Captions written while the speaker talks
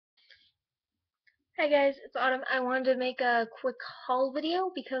Hi guys, it's Autumn. I wanted to make a quick haul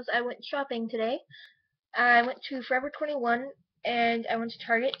video because I went shopping today. I went to Forever 21 and I went to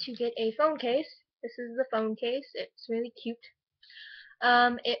Target to get a phone case. This is the phone case. It's really cute.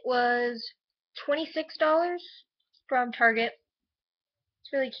 It was $26 from Target.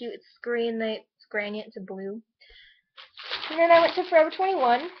 It's really cute. It's green. It's granite. It's a blue. And then I went to Forever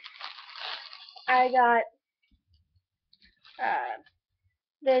 21. I got uh,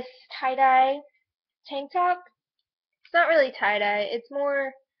 this tie-dye tank top. It's not really tie-dye. It's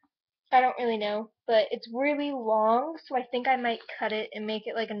more, I don't really know, but it's really long, so I think I might cut it and make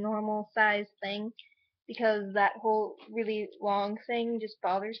it like a normal size thing because that whole really long thing just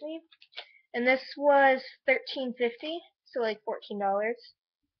bothers me. And this was $13.50, so like $14.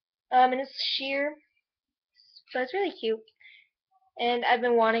 And it's sheer, so it's really cute. And I've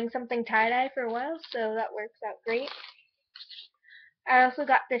been wanting something tie-dye for a while, so that works out great. I also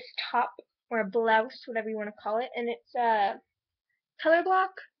got this top or a blouse, whatever you want to call it, and it's color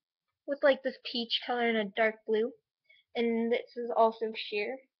block with like this peach color and a dark blue. And this is also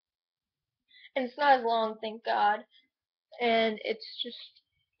sheer. And it's not as long, thank God. And it's just,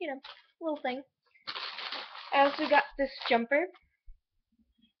 a little thing. I also got this jumper,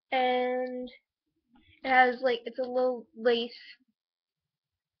 and it has like, it's a little lace,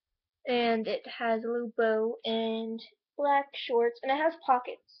 and it has a little bow, and black shorts, and it has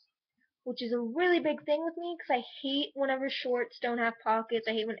pockets, which is a really big thing with me, because I hate whenever shorts don't have pockets.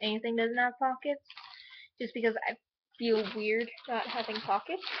 I hate when anything doesn't have pockets, just because I feel weird not having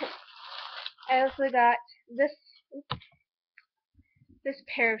pockets. I also got this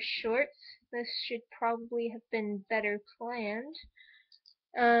pair of shorts. This should probably have been better planned.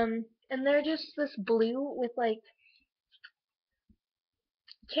 And they're just this blue with like,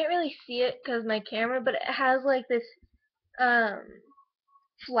 can't really see it because my camera, but it has like this um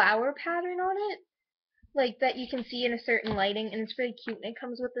flower pattern on it, like that you can see in a certain lighting, and it's really cute. And it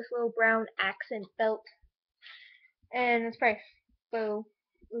comes with this little brown accent belt, and it's probably faux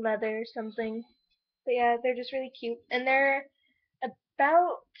leather or something. But yeah, they're just really cute, and they're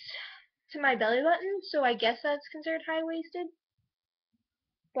about to my belly button, so I guess that's considered high-waisted.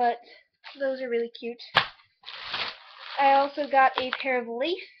 But those are really cute. I also got a pair of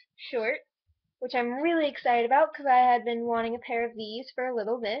lace shorts, which I'm really excited about because I had been wanting a pair of these for a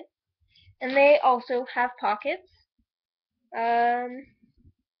little bit. And they also have pockets. Um,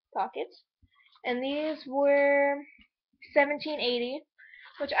 pockets. And these were $17.80,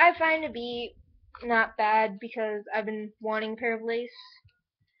 which I find to be not bad because I've been wanting a pair of lace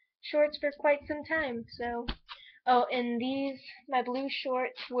shorts for quite some time. So, oh, and these, my blue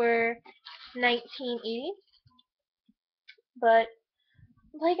shorts were $19.80. But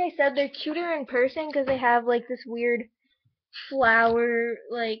like I said, they're cuter in person because they have like this weird flower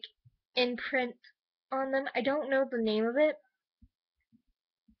like imprint on them. I don't know the name of it,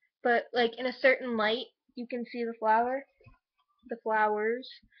 but like in a certain light you can see the flowers.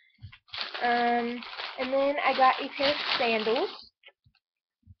 And then I got a pair of sandals.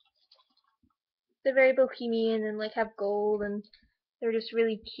 They're very bohemian and like have gold, and they're just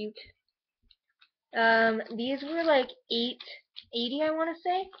really cute. These were like $8.80, I want to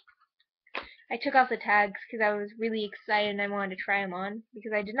say. I took off the tags because I was really excited and I wanted to try them on,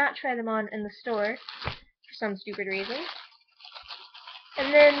 because I did not try them on in the store for some stupid reason.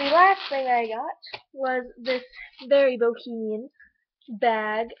 And then the last thing I got was this very bohemian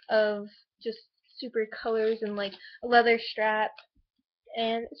bag of just super colors and like a leather strap,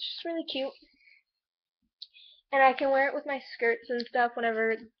 and it's just really cute. And I can wear it with my skirts and stuff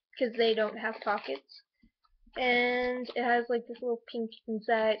whenever, because they don't have pockets. And it has like this little pink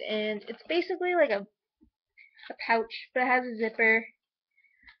inside, and it's basically like a pouch, but it has a zipper,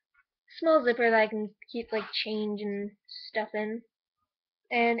 small zipper that I can keep like change and stuff in.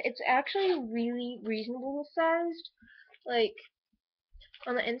 And it's actually really reasonable sized, like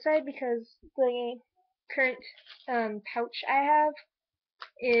on the inside, because the current pouch I have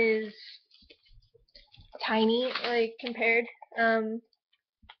is tiny, like compared.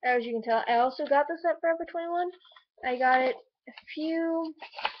 As you can tell, I also got this at Forever 21. I got it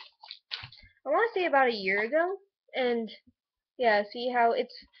I want to say about a year ago, and yeah, see how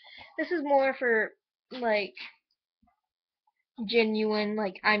this is more for like genuine,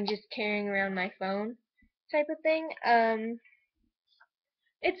 like I'm just carrying around my phone type of thing.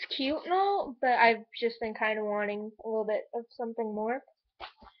 It's cute and all, but I've just been kind of wanting a little bit of something more.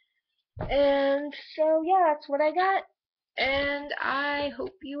 And so yeah, that's what I got. And I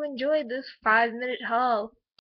hope you enjoyed this 5-minute haul.